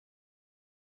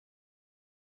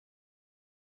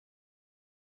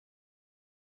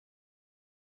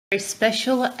Very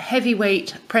special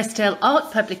heavyweight Prestel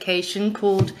art publication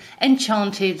called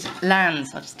Enchanted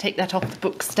Lands. I'll just take that off the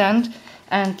book stand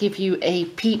and give you a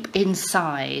peep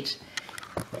inside.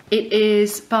 It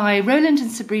is by Roland and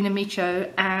Sabrina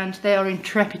Michaud, and they are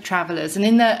intrepid travellers, and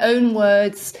in their own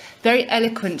words, very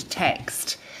eloquent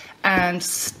text and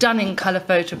stunning colour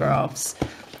photographs.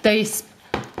 They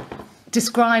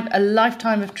describe a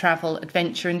lifetime of travel,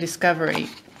 adventure and discovery.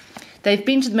 They've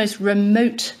been to the most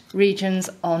remote regions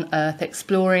on Earth,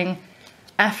 exploring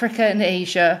Africa and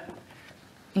Asia,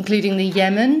 including the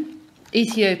Yemen,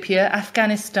 Ethiopia,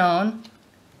 Afghanistan,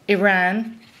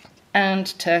 Iran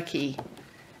and Turkey.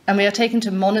 And we are taken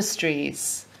to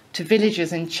monasteries, to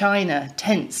villages in China,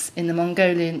 tents in the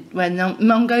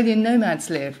Mongolian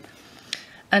nomads live.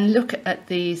 And look at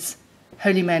these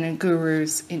holy men and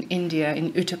gurus in India,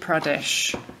 in Uttar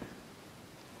Pradesh.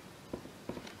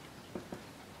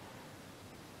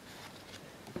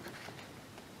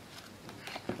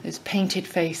 Those painted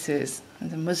faces, and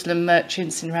the Muslim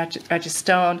merchants in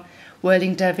Rajasthan,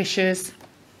 whirling dervishes.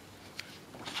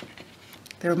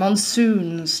 There are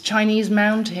monsoons, Chinese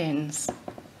mountains,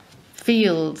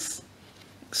 fields,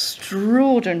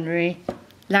 extraordinary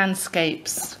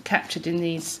landscapes captured in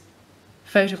these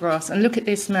photographs. And look at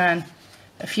this man,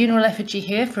 a funeral effigy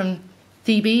here from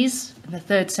Thebes in the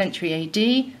 3rd century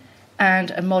AD,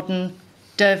 and a modern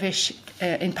dervish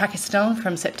in Pakistan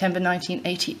from September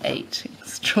 1988.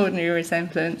 Extraordinary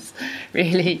resemblance,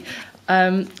 really.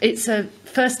 It's a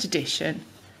first edition,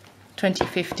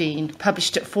 2015,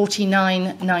 published at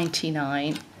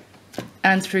 $49.99,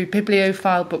 and through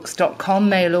bibliophilebooks.com,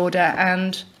 mail order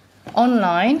and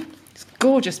online. It's a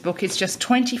gorgeous book. It's just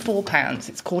 £24.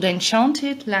 It's called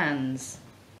Enchanted Lands.